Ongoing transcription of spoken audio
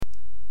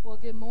Well,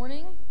 good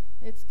morning.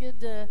 It's good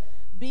to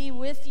be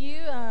with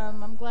you.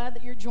 I'm glad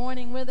that you're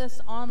joining with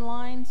us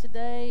online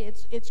today.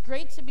 It's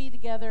great to be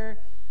together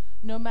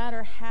no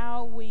matter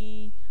how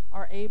we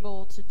are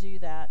able to do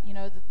that. You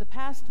know, the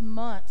past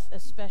month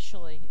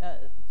especially,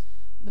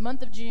 the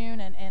month of June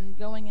and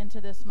going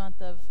into this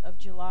month of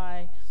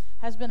July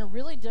has been a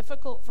really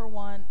difficult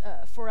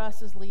for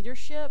us as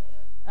leadership.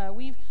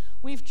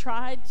 We've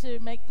tried to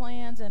make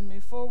plans and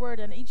move forward,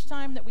 and each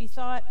time that we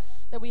thought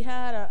that we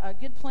had a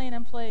good plan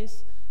in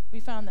place, we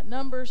found that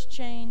numbers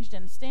changed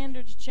and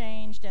standards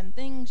changed and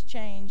things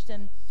changed.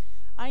 And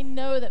I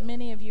know that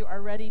many of you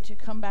are ready to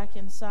come back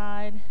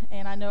inside,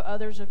 and I know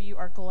others of you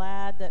are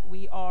glad that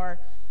we are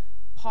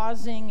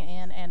pausing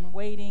and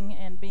waiting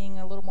and being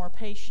a little more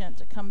patient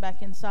to come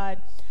back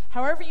inside.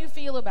 However you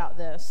feel about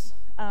this,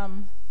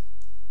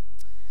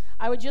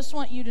 I would just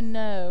want you to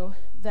know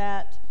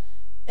that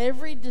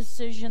every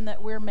decision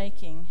that we're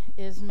making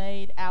is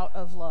made out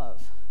of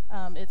love.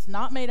 It's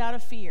not made out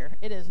of fear.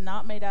 It is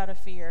not made out of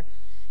fear.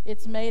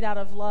 It's made out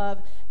of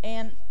love.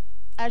 And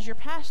as your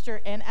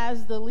pastor and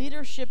as the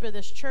leadership of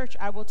this church,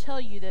 I will tell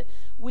you that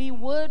we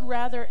would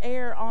rather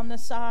err on the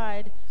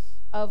side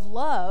of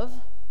love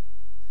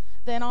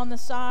than on the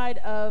side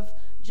of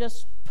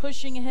just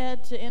pushing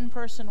ahead to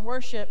in-person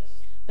worship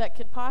that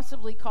could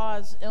possibly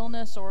cause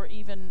illness or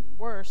even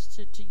worse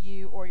to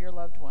you or your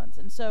loved ones.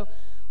 And so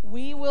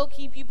we will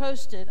keep you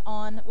posted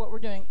on what we're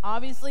doing.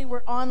 Obviously,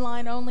 we're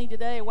online only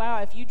today.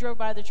 Wow, if you drove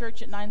by the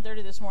church at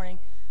 9:30 this morning,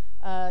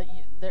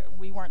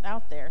 we weren't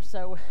out there.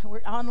 So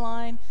we're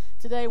online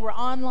today. We're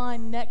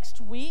online next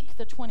week,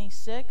 the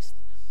 26th,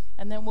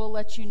 and then we'll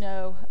let you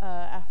know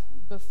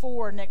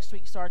before next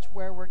week starts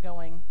where we're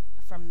going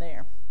from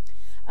there.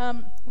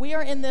 We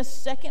are in this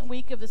second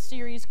week of a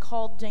series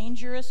called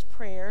Dangerous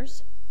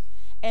Prayers,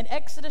 and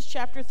Exodus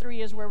chapter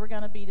 3 is where we're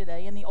going to be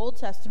today. In the Old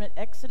Testament,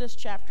 Exodus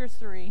chapter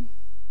 3.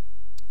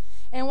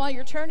 And while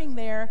you're turning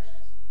there,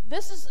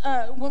 this is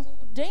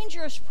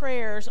dangerous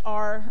prayers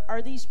are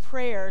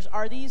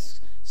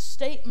these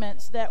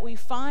statements that we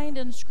find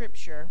in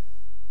Scripture.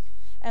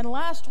 And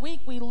last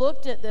week we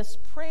looked at this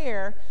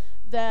prayer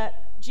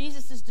that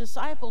Jesus'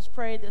 disciples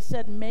prayed that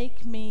said,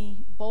 "Make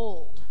me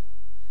bold."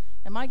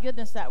 And my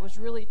goodness, that was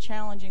really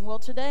challenging. Well,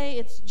 today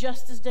it's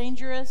just as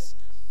dangerous.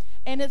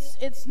 And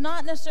it's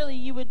not necessarily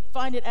you would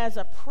find it as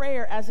a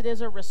prayer as it is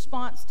a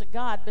response to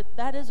God, but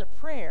that is a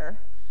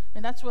prayer.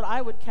 And that's what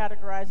I would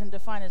categorize and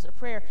define as a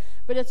prayer.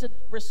 But it's a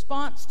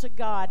response to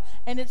God.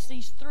 And it's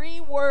these three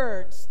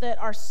words that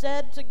are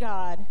said to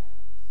God.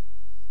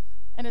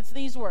 And it's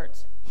these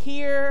words: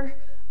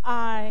 "Here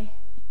I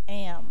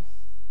am.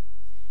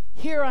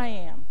 Here I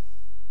am."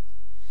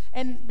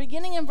 And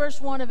beginning in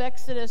verse 1 of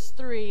Exodus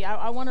 3,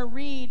 I want to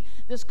read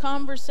this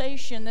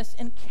conversation, this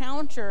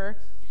encounter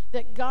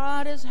that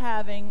God is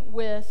having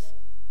with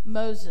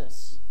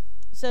Moses.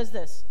 It says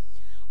this: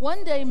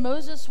 "One day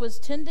Moses was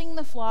tending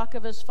the flock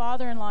of his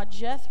father-in-law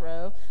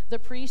Jethro, the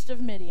priest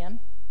of Midian.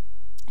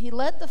 He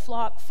led the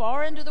flock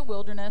far into the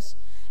wilderness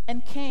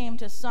and came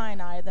to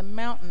Sinai, the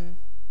mountain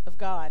of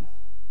God.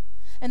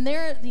 And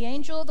there the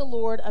angel of the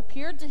Lord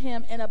appeared to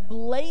him in a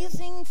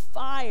blazing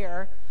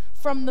fire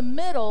from the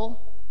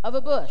middle of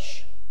a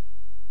bush.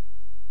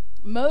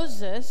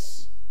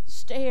 Moses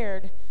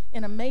stared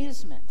in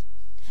amazement,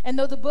 and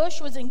though the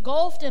bush was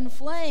engulfed in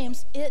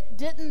flames, it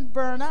didn't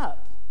burn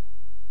up.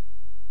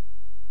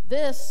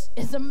 'This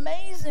is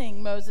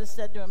amazing,' Moses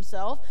said to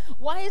himself.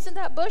 'Why isn't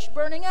that bush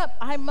burning up?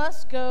 I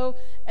must go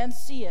and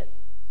see it.'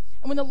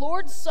 And when the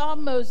Lord saw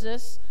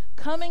Moses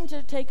coming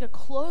to take a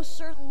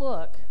closer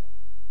look,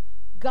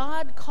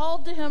 God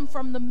called to him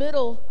from the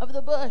middle of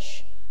the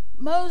bush,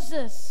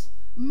 'Moses,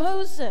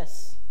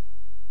 Moses.'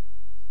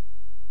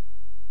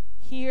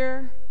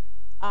 'Here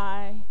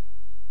I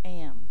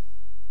am,'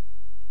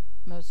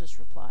 Moses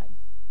replied.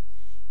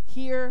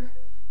 'Here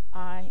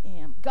I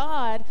am.'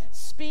 God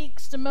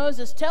speaks to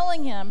Moses,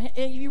 telling him,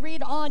 if you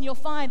read on, you'll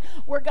find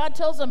where God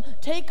tells him,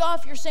 'Take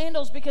off your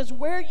sandals, because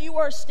where you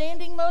are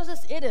standing,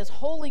 Moses, it is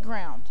holy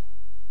ground.'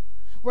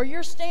 Where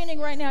you're standing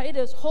right now, it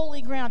is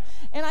holy ground."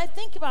 And I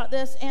think about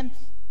this, and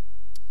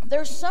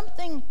there's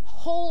something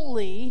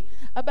holy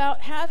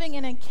about having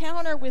an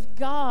encounter with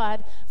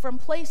God from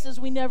places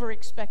we never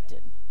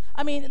expected.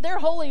 I mean, they're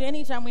holy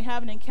anytime we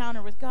have an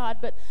encounter with God,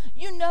 but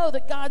you know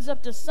that God's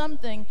up to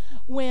something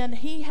when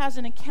he has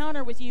an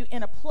encounter with you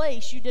in a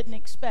place you didn't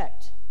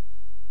expect.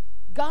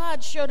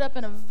 God showed up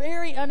in a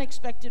very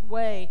unexpected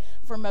way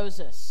for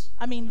Moses.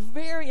 I mean,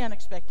 very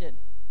unexpected.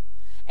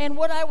 And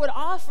what I would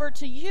offer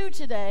to you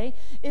today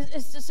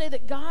is to say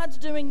that God's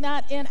doing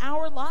that in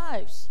our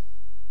lives.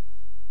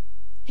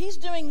 He's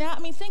doing that.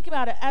 I mean, think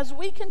about it. As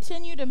we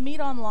continue to meet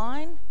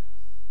online,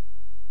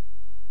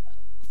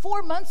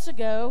 4 months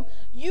ago,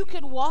 you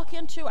could walk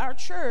into our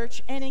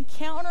church and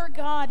encounter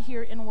God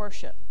here in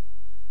worship.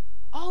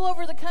 All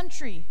over the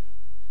country,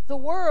 the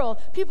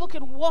world, people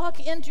could walk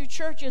into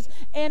churches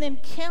and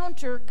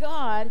encounter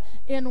God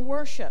in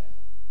worship.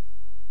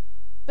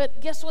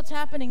 But guess what's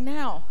happening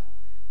now?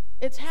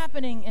 It's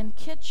happening in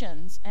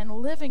kitchens and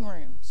living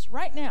rooms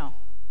right now.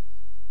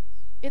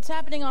 It's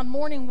happening on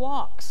morning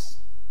walks.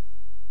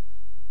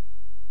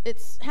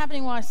 It's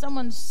happening while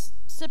someone's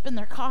sipping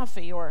their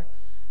coffee, or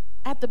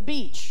at the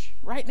beach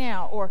right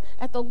now, or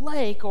at the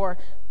lake, or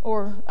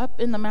up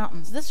in the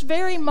mountains. This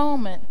very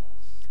moment,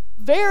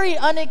 very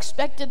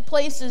unexpected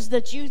places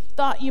that you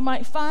thought you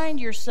might find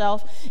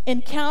yourself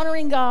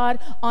encountering God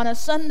on a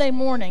Sunday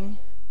morning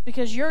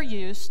because you're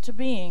used to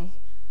being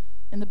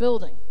in the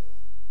building.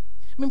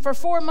 I mean, for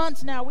 4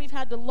 months now, we've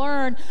had to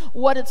learn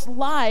what it's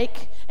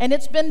like, and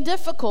it's been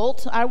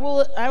difficult. I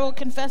will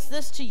confess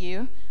this to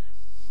you.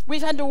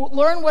 We've had to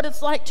learn what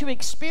it's like to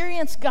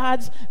experience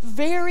God's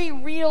very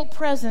real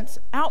presence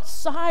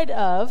outside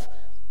of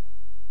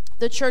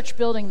the church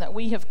building that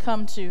we have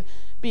come to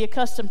be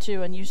accustomed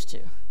to and used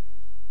to.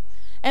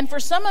 And for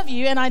some of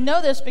you, and I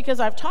know this because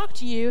I've talked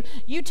to you,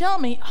 you tell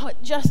me, oh, it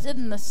just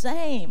isn't the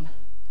same.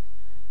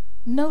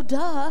 No,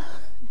 duh.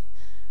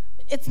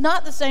 It's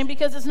not the same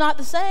because it's not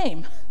the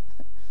same.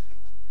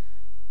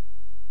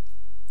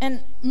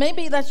 And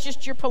maybe that's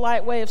just your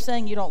polite way of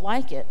saying you don't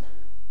like it.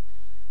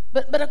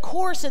 But of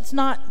course it's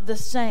not the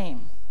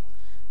same.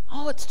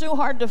 Oh, it's too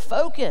hard to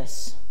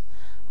focus.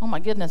 Oh my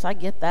goodness, I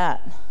get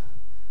that.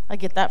 I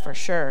get that for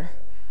sure.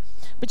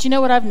 But you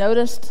know what I've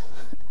noticed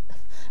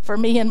for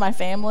me and my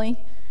family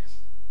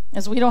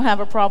is we don't have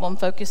a problem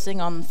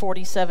focusing on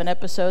 47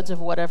 episodes of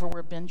whatever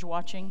we're binge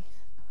watching.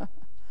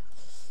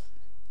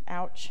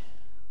 Ouch.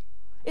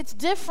 It's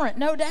different,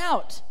 no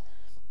doubt.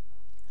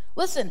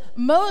 Listen,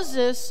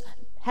 Moses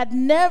had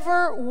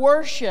never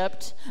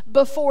worshiped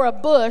before a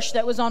bush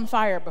that was on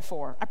fire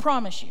before. I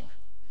promise you.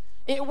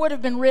 It would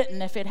have been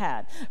written if it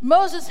had.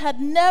 Moses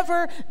had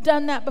never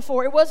done that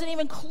before. It wasn't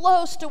even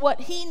close to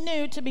what he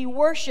knew to be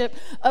worship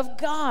of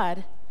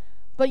God.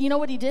 But you know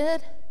what he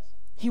did?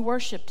 He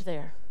worshiped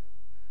there.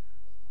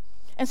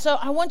 And so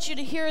I want you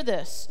to hear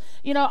this.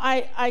 You know,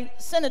 I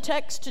sent a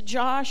text to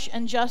Josh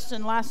and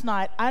Justin last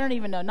night. I don't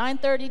even know,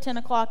 9:30, 10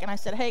 o'clock. And I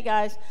said, hey,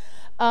 guys,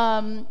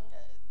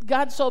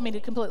 God told me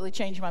to completely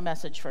change my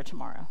message for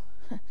tomorrow.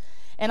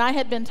 And I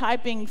had been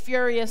typing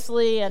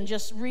furiously and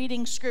just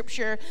reading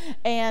scripture.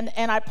 And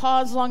I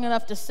paused long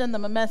enough to send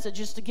them a message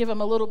just to give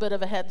them a little bit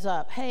of a heads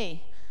up.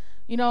 Hey,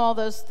 you know all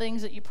those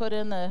things that you put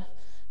in the,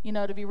 you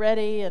know, to be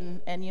ready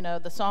and you know,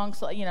 the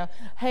songs, you know,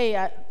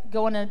 hey,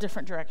 going in a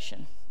different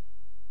direction.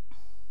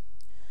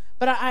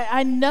 But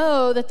I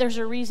know that there's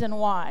a reason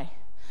why.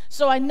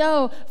 So I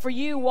know for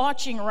you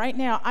watching right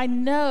now, I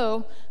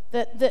know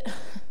that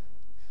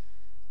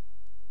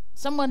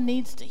someone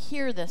needs to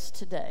hear this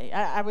today.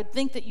 I would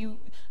think that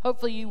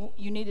hopefully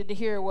you needed to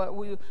hear what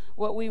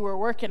we were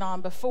working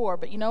on before,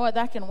 but you know what?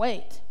 That can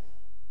wait.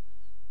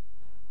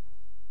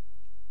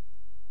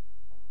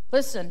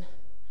 Listen,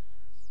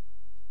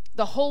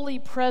 the holy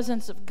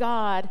presence of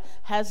God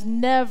has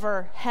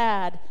never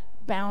had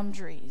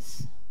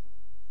boundaries.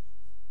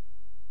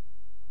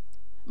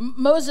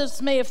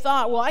 Moses may have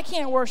thought, well, I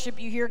can't worship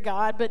you here,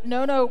 God. But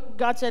no,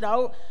 God said,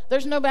 oh,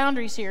 there's no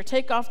boundaries here.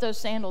 Take off those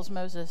sandals,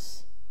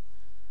 Moses.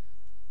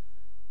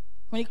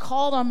 When he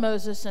called on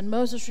Moses and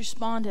Moses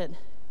responded,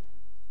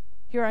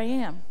 here I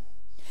am.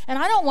 And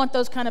I don't want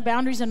those kind of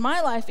boundaries in my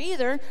life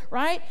either,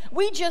 right?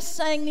 We just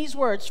sang these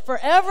words,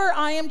 forever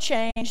I am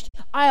changed,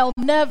 I'll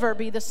never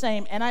be the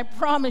same. And I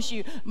promise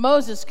you,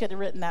 Moses could have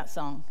written that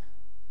song.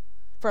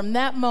 From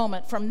that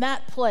moment, from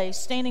that place,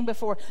 standing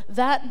before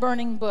that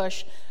burning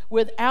bush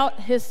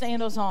without his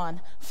sandals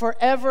on,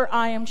 forever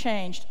I am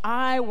changed.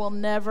 I will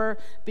never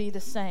be the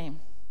same.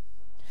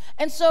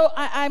 And so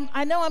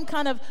I know I'm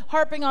kind of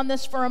harping on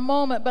this for a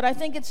moment, but I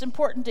think it's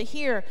important to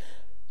hear.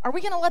 Are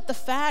we going to let the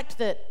fact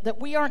that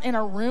we aren't in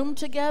a room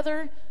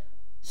together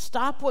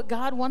stop what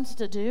God wants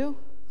to do?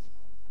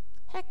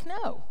 Heck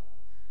no.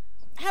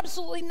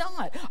 Absolutely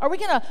not. Are we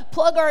going to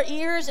plug our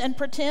ears and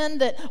pretend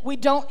that we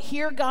don't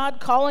hear God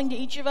calling to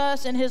each of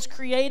us in his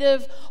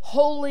creative,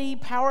 holy,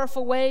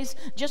 powerful ways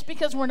just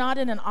because we're not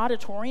in an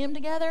auditorium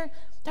together?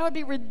 That would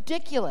be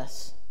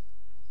ridiculous.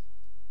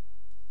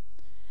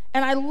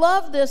 And I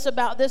love this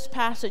about this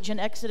passage in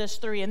Exodus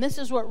 3, and this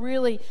is what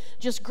really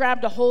just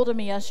grabbed a hold of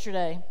me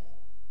yesterday.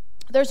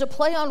 There's a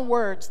play on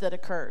words that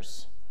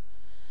occurs.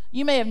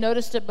 You may have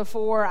noticed it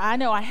before. I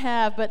know I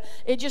have, but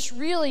it just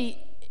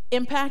really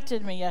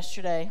impacted me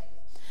yesterday.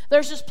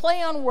 There's this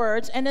play on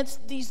words, and it's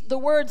the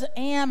words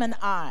am and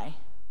I.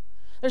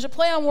 There's a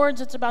play on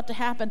words that's about to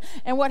happen,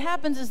 and what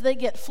happens is they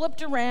get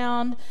flipped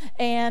around,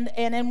 and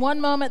in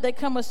one moment they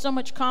come with so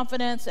much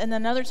confidence, and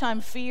another time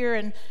fear,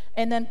 and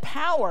then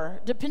power,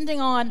 depending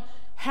on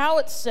how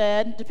it's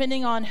said,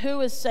 depending on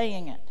who is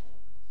saying it.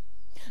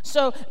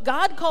 So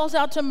God calls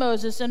out to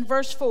Moses in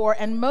verse 4,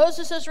 and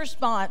Moses'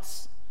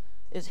 response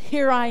is,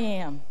 here I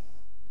am.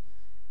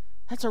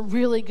 That's a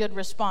really good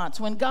response.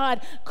 When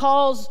God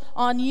calls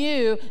on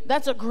you,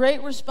 that's a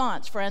great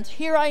response, friends.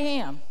 Here I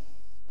am.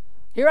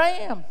 Here I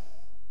am.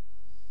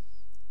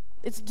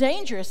 It's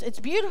dangerous. It's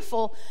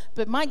beautiful,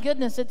 but my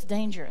goodness, it's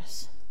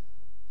dangerous.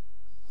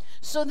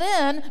 So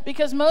then,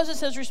 because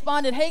Moses has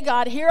responded, hey,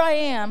 God, here I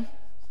am,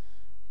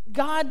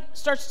 God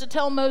starts to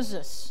tell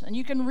Moses, and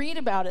you can read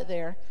about it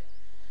there.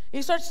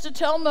 He starts to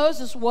tell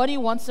Moses what he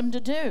wants him to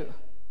do.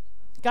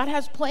 God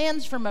has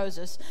plans for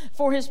Moses,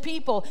 for his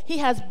people. He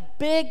has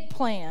big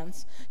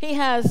plans. He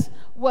has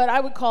what I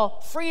would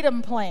call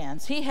freedom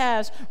plans. He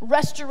has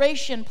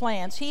restoration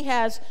plans. He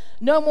has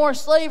no more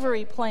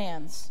slavery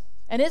plans.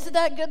 And isn't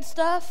that good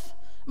stuff?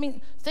 I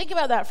mean, think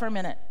about that for a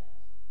minute.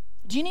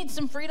 Do you need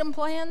some freedom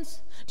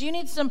plans? Do you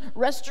need some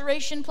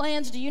restoration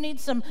plans? Do you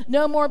need some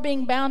no more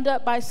being bound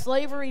up by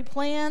slavery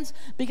plans?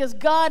 Because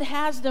God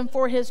has them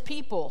for his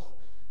people,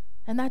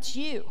 and that's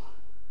you.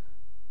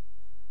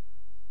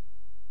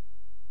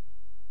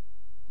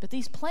 But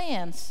these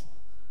plans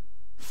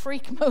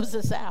freak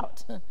Moses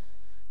out.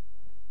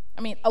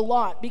 I mean, a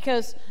lot,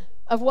 because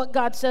of what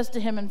God says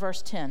to him in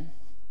verse 10.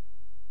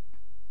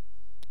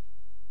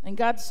 And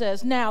God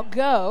says, "Now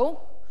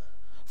go,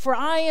 for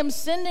I am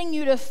sending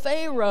you to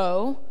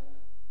Pharaoh.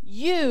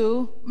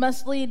 You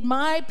must lead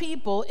my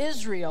people,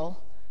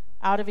 Israel,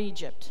 out of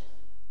Egypt."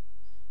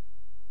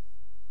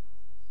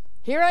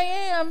 Here I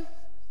am.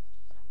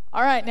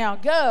 All right, now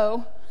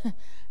go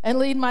and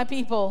lead my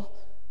people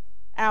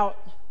out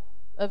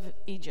of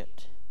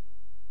Egypt.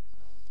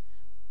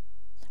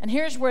 And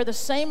here's where the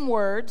same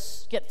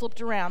words get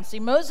flipped around.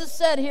 See, Moses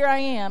said, "Here I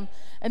am."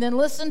 And then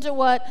listen to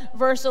what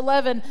verse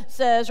 11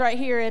 says right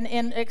here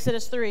in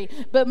Exodus 3.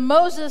 But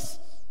Moses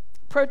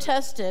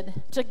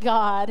protested to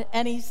God,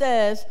 and he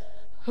says,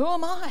 "Who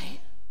am I?"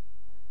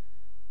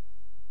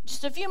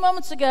 Just a few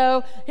moments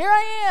ago, "Here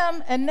I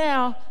am," and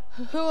now,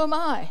 "Who am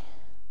I?"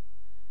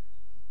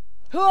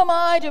 Who am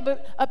I to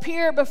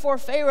appear before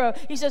Pharaoh?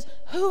 He says,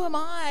 who am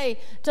I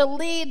to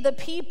lead the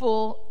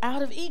people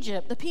out of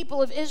Egypt, the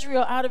people of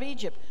Israel out of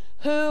Egypt?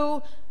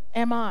 Who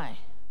am I?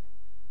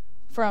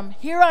 From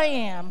 "here I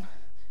am"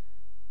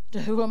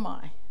 to "who am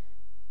I?"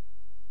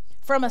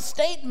 From a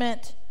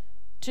statement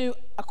to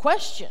a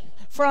question.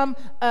 From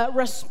a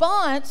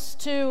response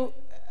to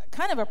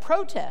kind of a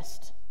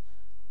protest.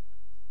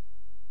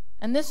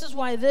 And this is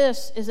why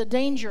this is a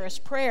dangerous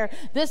prayer.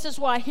 This is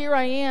why "here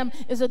I am"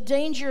 is a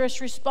dangerous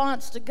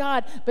response to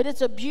God, but it's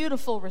a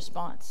beautiful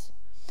response.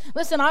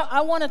 Listen,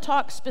 I want to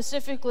talk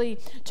specifically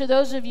to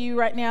those of you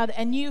right now,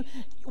 and you,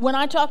 when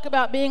I talk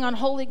about being on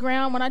holy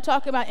ground, when I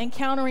talk about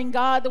encountering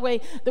God the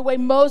way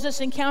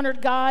Moses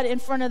encountered God in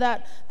front of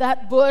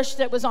that bush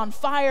that was on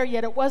fire,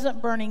 yet it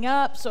wasn't burning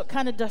up, so it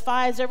kind of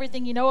defies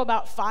everything you know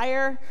about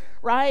fire,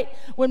 right?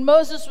 When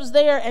Moses was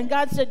there and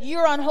God said,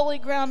 "You're on holy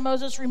ground,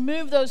 Moses,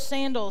 remove those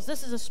sandals.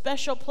 This is a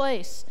special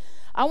place."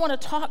 I want to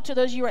talk to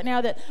those of you right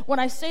now that when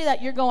I say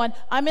that, you're going,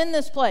 "I'm in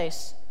this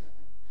place.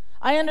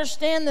 I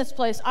understand this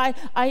place.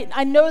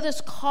 I know this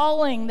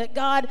calling that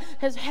God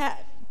has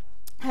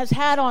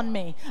had on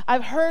me.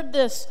 I've heard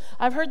this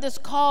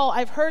call.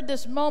 I've heard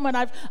this moment.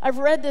 I've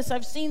read this.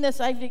 I've seen this.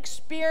 I've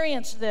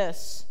experienced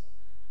this."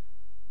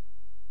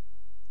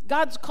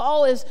 God's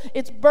call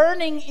it's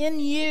burning in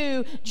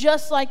you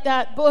just like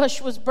that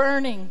bush was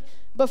burning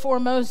before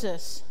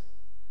Moses.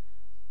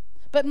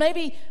 But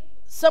maybe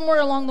somewhere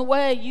along the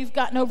way you've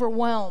gotten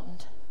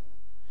overwhelmed.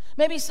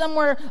 Maybe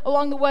somewhere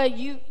along the way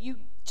you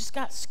just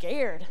got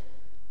scared,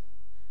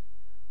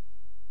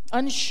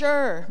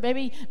 unsure.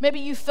 Maybe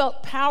you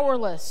felt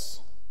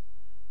powerless.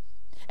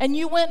 And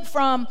you went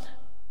from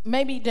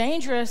maybe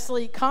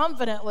dangerously,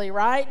 confidently,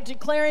 right,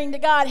 declaring to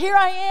God, "Here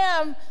I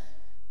am."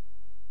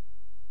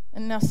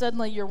 And now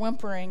suddenly you're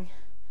whimpering,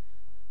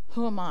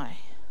 "Who am I?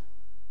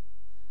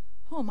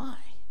 Who am I?"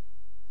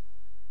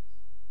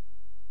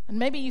 And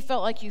maybe you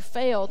felt like you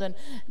failed, and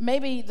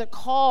maybe the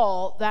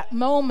call, that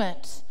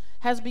moment,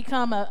 has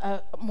become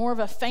a more of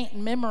a faint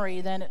memory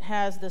than it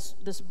has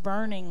this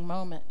burning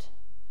moment.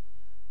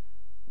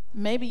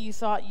 Maybe you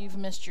thought you've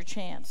missed your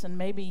chance, and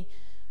maybe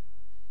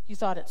you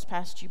thought it's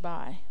passed you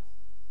by.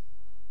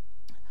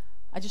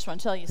 I just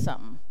want to tell you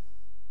something.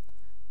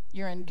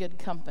 You're in good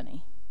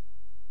company.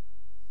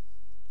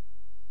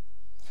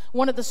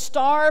 One of the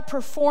star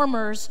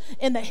performers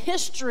in the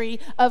history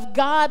of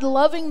God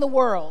loving the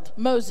world,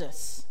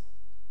 Moses,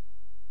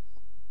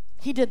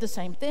 he did the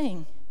same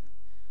thing.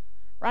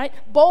 Right?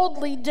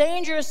 Boldly,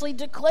 dangerously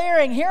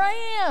declaring, "Here I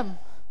am.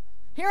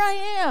 Here I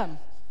am."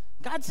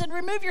 God said,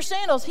 "Remove your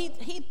sandals."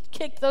 He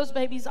kicked those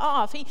babies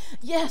off.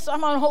 Yes,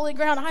 I'm on holy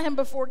ground. I am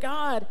before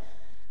God.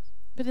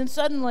 But then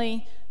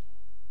suddenly,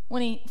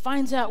 when he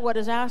finds out what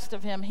is asked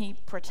of him, he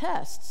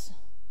protests.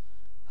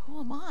 "Who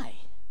am I?"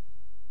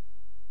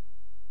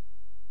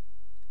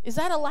 Is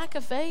that a lack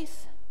of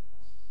faith?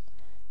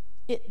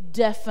 It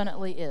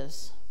definitely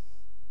is.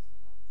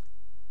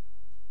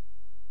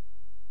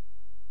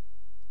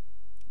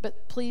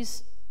 But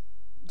please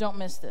don't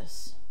miss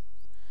this.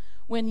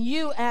 When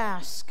you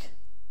ask,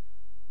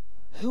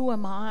 "Who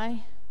am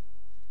I?"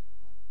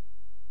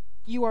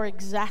 you are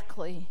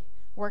exactly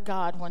where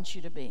God wants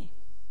you to be.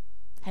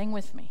 Hang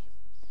with me.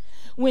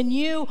 When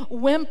you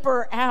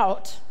whimper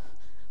out,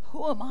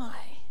 "Who am I?"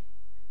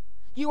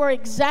 you are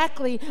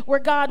exactly where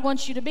God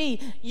wants you to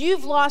be.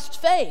 You've lost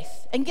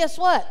faith. And guess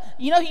what?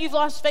 You know who you've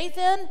lost faith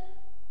in?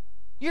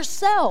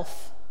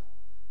 Yourself.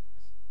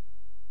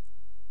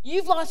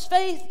 You've lost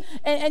faith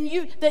and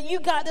that you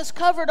got this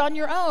covered on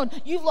your own.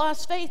 You've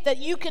lost faith that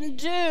you can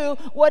do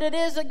what it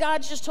is that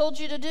God's just told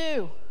you to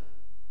do.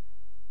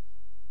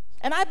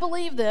 And I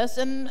believe this,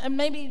 and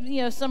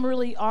maybe some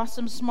really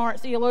awesome,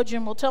 smart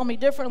theologian will tell me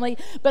differently,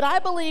 but I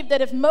believe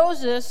that if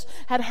Moses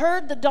had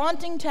heard the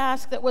daunting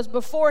task that was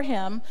before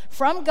him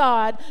from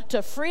God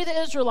to free the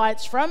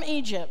Israelites from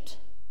Egypt,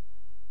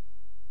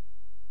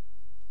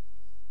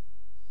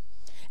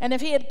 and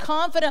if he had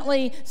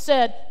confidently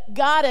said,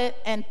 got it,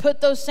 and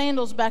put those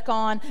sandals back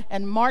on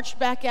and marched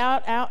back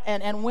out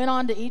and went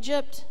on to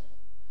Egypt,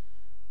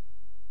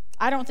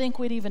 I don't think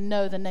we'd even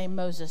know the name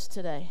Moses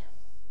today.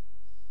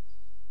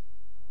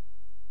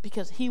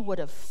 Because he would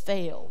have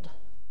failed.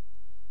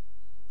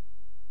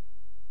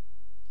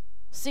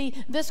 See,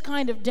 this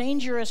kind of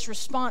dangerous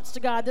response to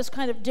God, this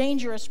kind of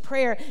dangerous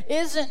prayer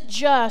isn't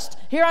just,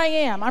 here I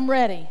am, I'm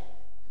ready.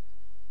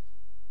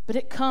 But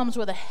it comes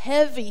with a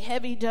heavy,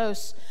 heavy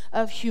dose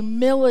of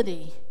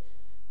humility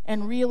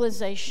and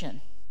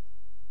realization.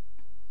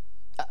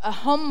 A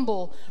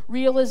humble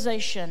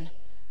realization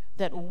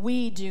that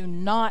we do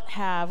not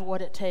have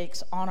what it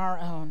takes on our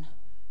own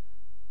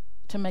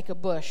to make a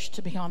bush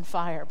to be on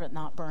fire but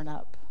not burn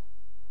up.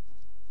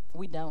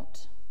 We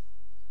don't.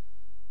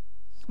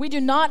 We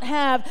do not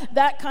have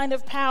that kind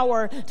of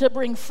power to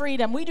bring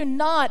freedom. We do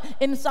not,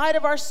 inside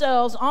of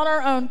ourselves, on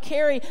our own,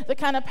 carry the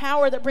kind of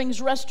power that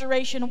brings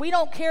restoration. We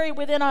don't carry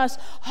within us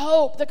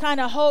hope, the kind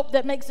of hope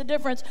that makes a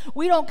difference.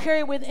 We don't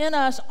carry within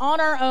us, on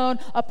our own,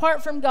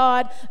 apart from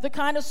God, the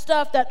kind of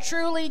stuff that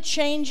truly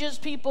changes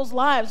people's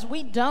lives.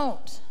 We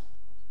don't.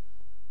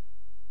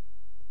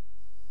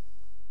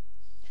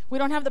 We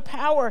don't have the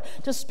power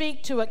to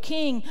speak to a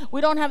king. We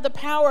don't have the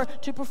power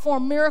to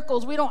perform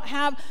miracles. We don't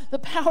have the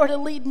power to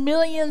lead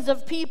millions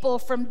of people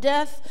from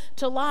death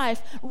to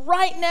life.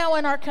 Right now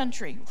in our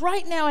country,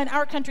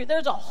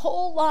 there's a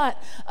whole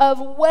lot of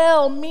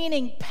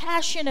well-meaning,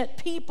 passionate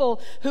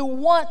people who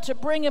want to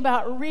bring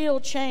about real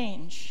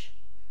change,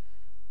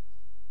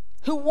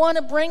 who want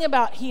to bring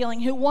about healing,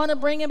 who want to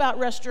bring about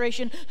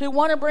restoration, who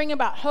want to bring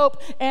about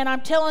hope. And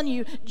I'm telling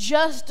you,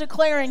 just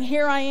declaring,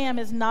 here I am,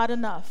 is not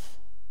enough.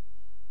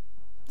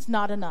 It's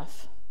not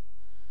enough.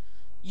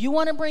 You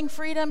want to bring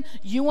freedom?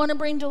 You want to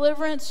bring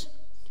deliverance?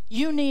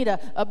 You need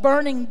a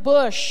burning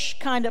bush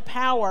kind of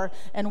power,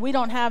 and we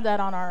don't have that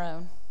on our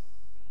own.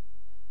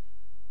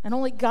 And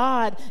only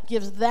God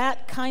gives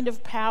that kind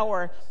of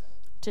power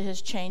to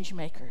his change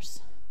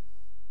makers.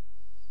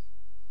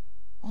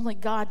 Only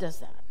God does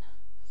that.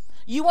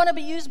 You want to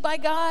be used by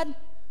God?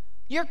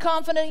 You're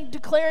confident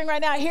declaring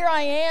right now, here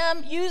I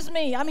am, use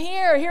me, I'm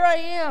here I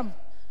am.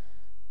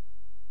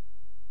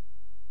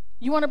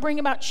 You want to bring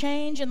about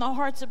change in the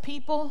hearts of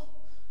people?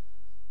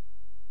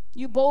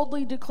 You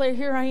boldly declare,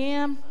 here I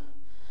am.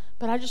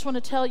 But I just want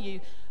to tell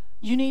you,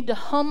 you need to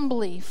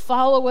humbly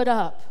follow it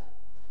up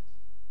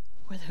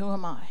with, who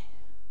am I?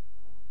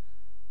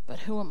 But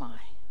who am I?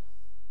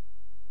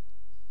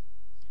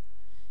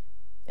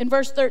 In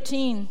verse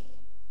 13,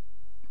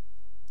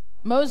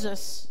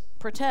 Moses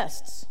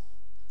protests.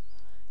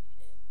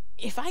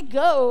 If I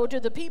go to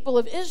the people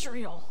of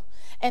Israel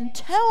and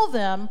tell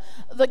them,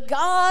 the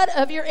God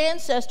of your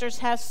ancestors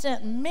has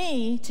sent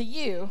me to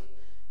you,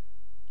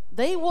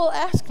 they will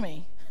ask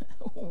me,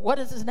 what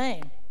is his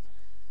name?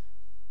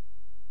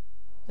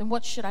 Then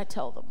what should I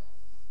tell them?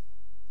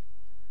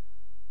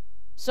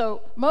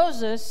 So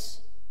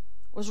Moses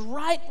was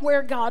right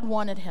where God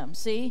wanted him.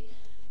 See,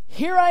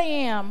 here I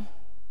am,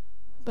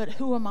 but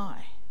who am I?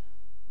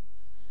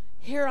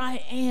 Here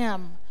I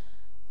am,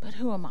 but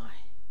who am I?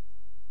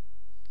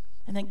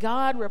 And then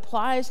God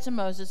replies to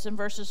Moses in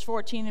verses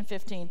 14 and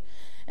 15.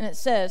 And it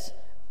says,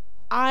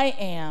 I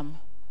am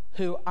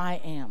who I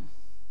am.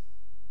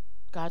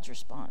 God's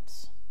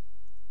response.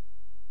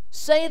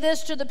 Say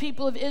this to the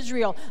people of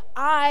Israel,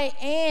 I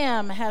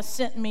am has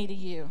sent me to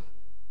you.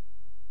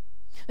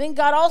 Then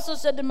God also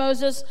said to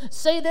Moses,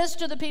 say this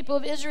to the people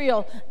of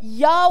Israel,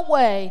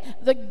 Yahweh,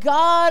 the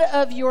God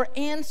of your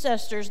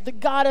ancestors, the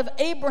God of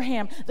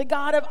Abraham, the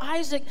God of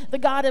Isaac, the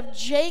God of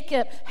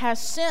Jacob,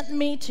 has sent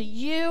me to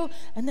you.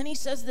 And then he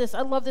says this,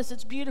 I love this,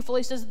 it's beautiful.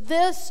 He says,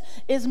 this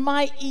is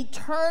my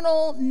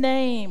eternal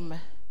name,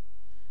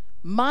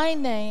 my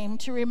name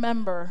to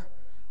remember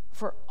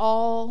for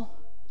all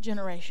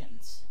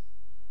generations.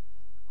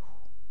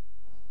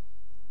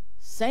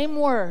 Same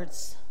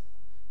words,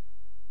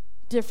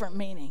 different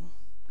meaning,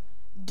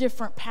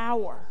 different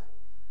power.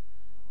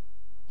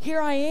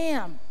 Here I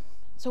am.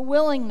 It's a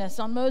willingness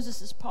on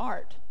Moses'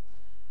 part.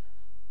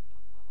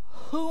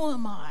 Who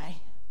am I?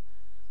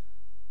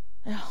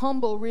 A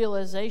humble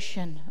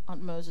realization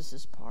on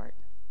Moses' part.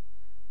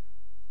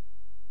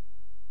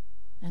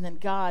 And then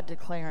God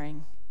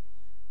declaring,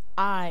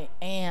 I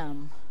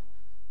am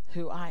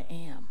who I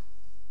am.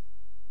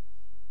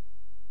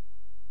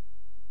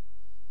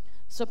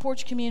 So,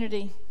 Porch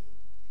community,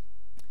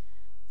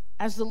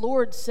 as the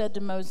Lord said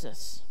to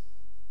Moses,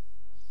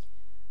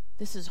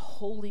 this is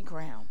holy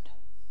ground.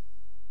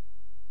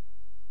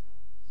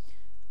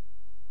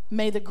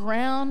 May the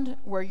ground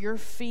where your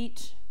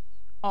feet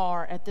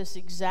are at this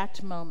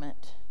exact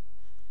moment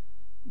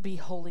be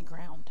holy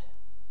ground.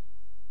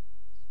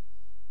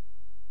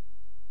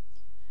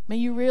 May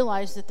you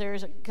realize that there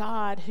is a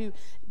God who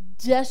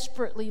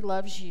desperately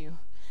loves you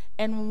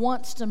and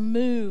wants to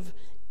move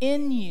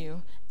in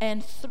you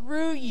and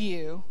through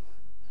you,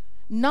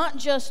 not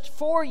just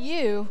for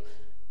you,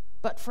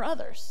 but for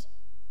others.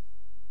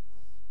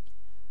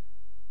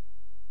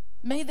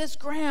 May this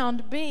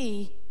ground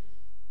be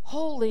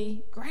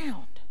holy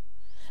ground.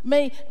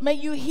 May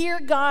you hear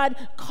God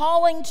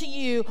calling to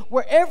you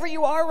wherever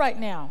you are right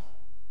now.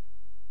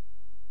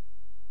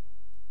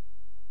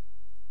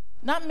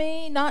 Not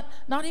me, not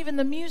even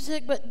the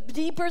music, but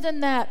deeper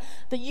than that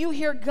you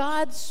hear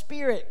God's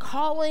Spirit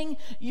calling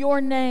your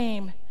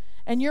name,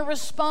 and your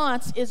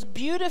response is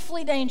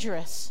beautifully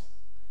dangerous.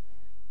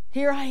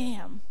 Here I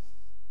am.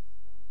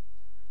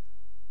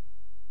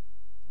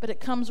 But it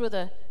comes with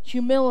a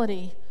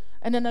humility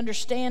and an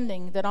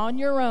understanding that on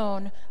your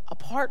own,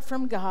 apart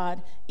from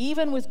God,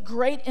 even with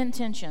great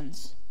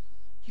intentions,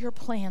 your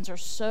plans are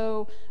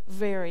so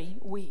very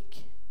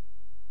weak.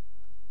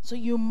 So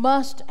you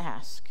must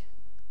ask,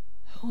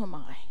 who am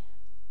I?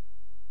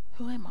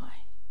 Who am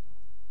I?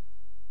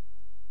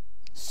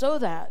 So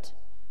that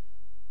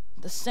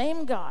the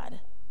same God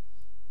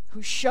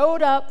who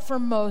showed up for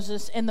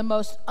Moses in the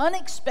most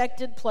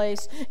unexpected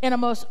place, in a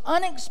most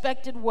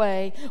unexpected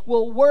way,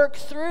 will work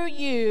through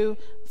you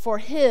for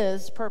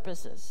his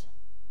purposes.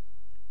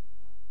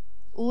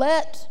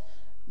 Let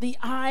the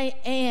I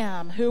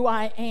am who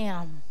I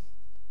am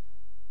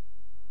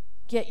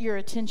get your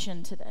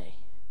attention today,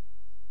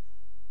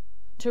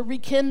 to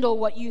rekindle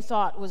what you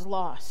thought was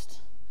lost,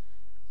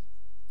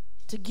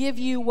 to give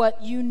you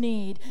what you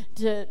need,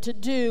 to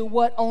do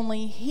what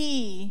only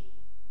he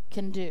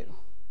can do.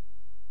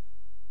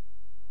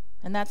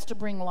 And that's to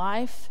bring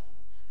life,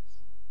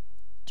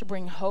 to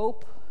bring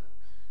hope,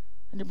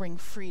 and to bring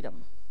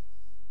freedom.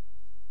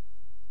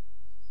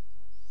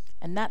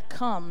 And that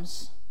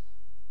comes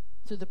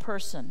through the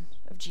person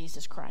of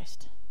Jesus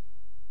Christ,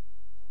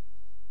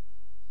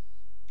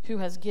 who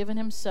has given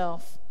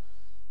himself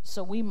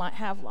so we might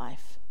have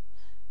life.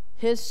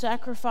 His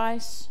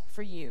sacrifice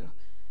for you,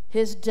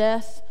 his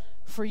death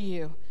for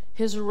you,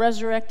 his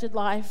resurrected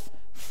life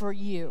for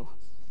you,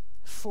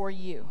 for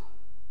you.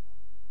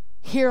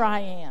 Here I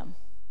am.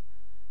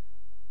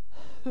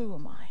 Who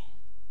am I?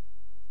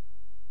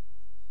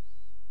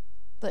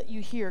 Let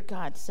you hear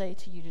God say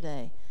to you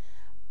today,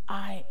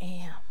 I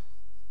am.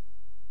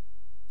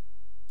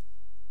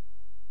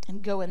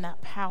 And go in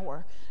that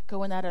power,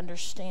 go in that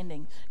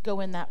understanding, go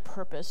in that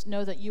purpose.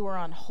 Know that you are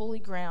on holy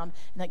ground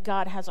and that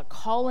God has a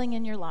calling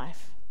in your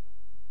life.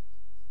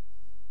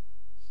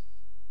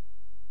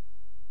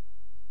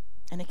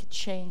 And it could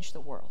change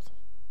the world.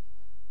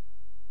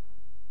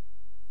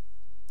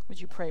 Would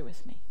you pray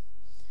with me?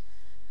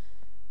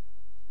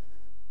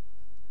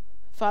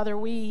 Father,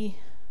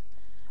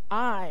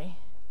 I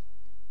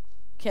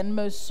can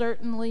most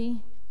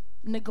certainly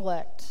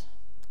neglect.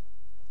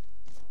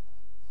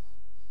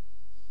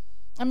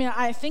 I mean,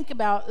 I think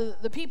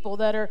about the people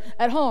that are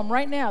at home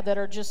right now that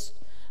are just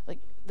like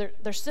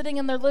they're sitting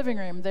in their living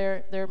room.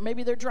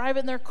 Maybe they're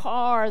driving their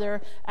car.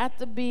 They're at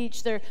the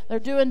beach. They're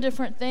doing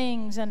different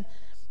things. And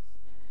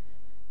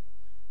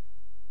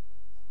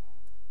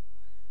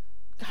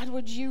God,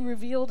 would you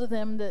reveal to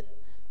them that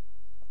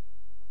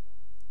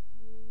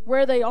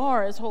where they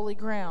are is holy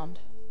ground,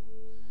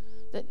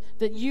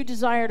 that you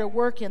desire to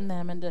work in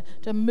them and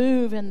to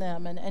move in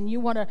them, and you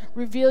want to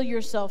reveal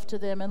yourself to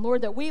them. And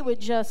Lord, that we would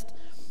just,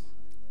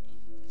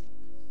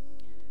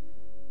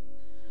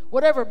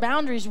 whatever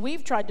boundaries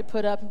we've tried to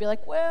put up and be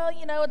like, well,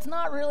 it's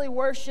not really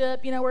worship,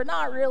 we're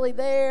not really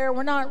there,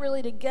 we're not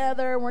really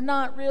together, we're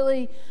not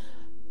really,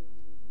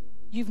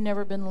 you've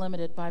never been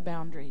limited by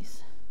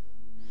boundaries.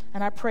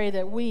 And I pray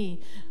that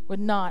we would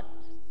not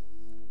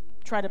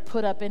try to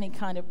put up any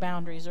kind of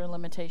boundaries or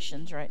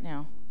limitations right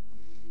now.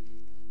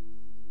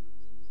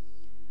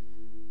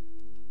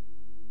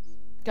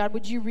 God,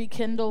 would you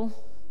rekindle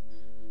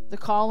the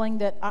calling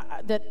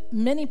that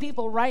many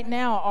people right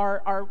now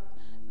are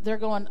they're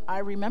going, I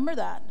remember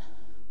that.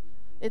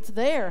 It's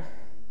there.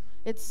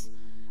 It's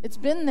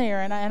been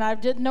there, and I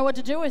didn't know what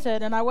to do with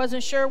it, and I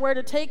wasn't sure where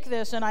to take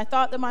this, and I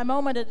thought that my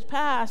moment had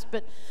passed.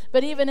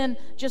 But even in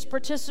just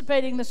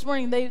participating this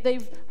morning,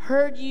 they've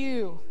heard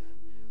you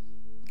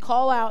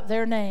call out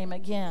their name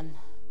again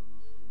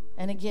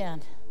and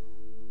again,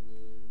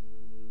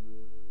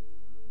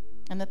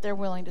 and that they're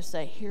willing to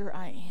say, here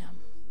I am.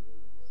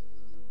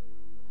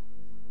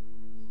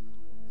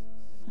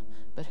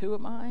 But who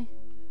am I?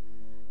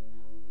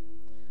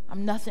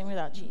 I'm nothing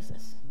without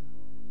Jesus.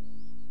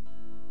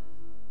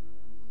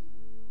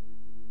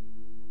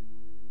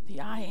 The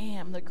I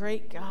am, the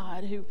great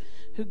God who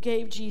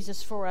gave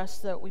Jesus for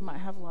us so that we might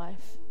have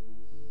life.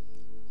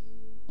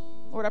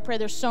 Lord, I pray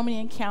there's so many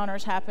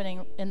encounters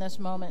happening in this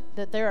moment,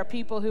 that there are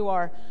people who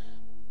are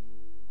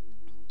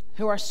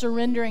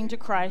surrendering to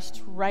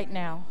Christ right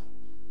now.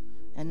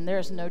 And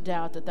there's no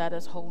doubt that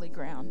is holy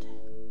ground.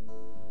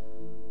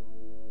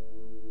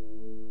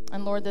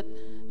 And Lord, that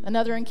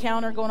another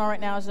encounter going on right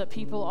now is that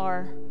people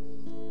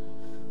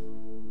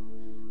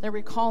they're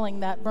recalling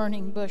that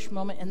burning bush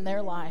moment in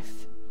their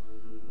life.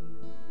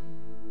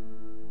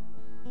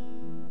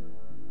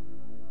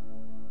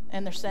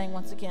 And they're saying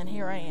once again,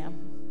 here I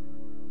am.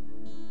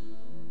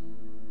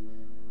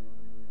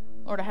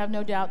 Lord, I have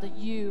no doubt that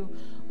you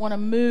want to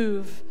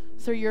move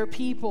through your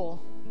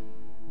people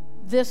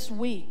this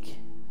week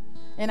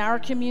in our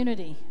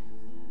community.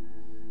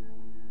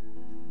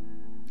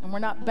 And we're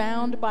not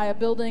bound by a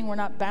building. We're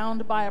not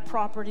bound by a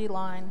property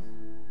line.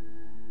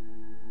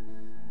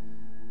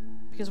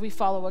 Because we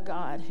follow a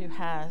God who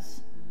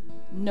has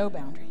no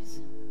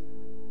boundaries.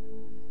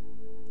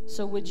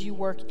 So would you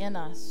work in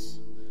us,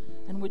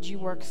 and would you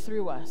work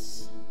through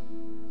us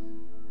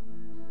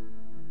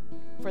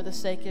for the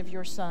sake of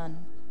your Son,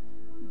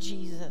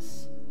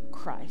 Jesus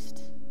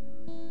Christ.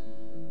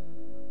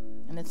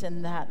 And it's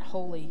in that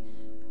holy,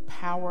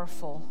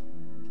 powerful,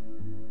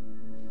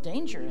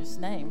 dangerous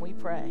name we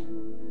pray.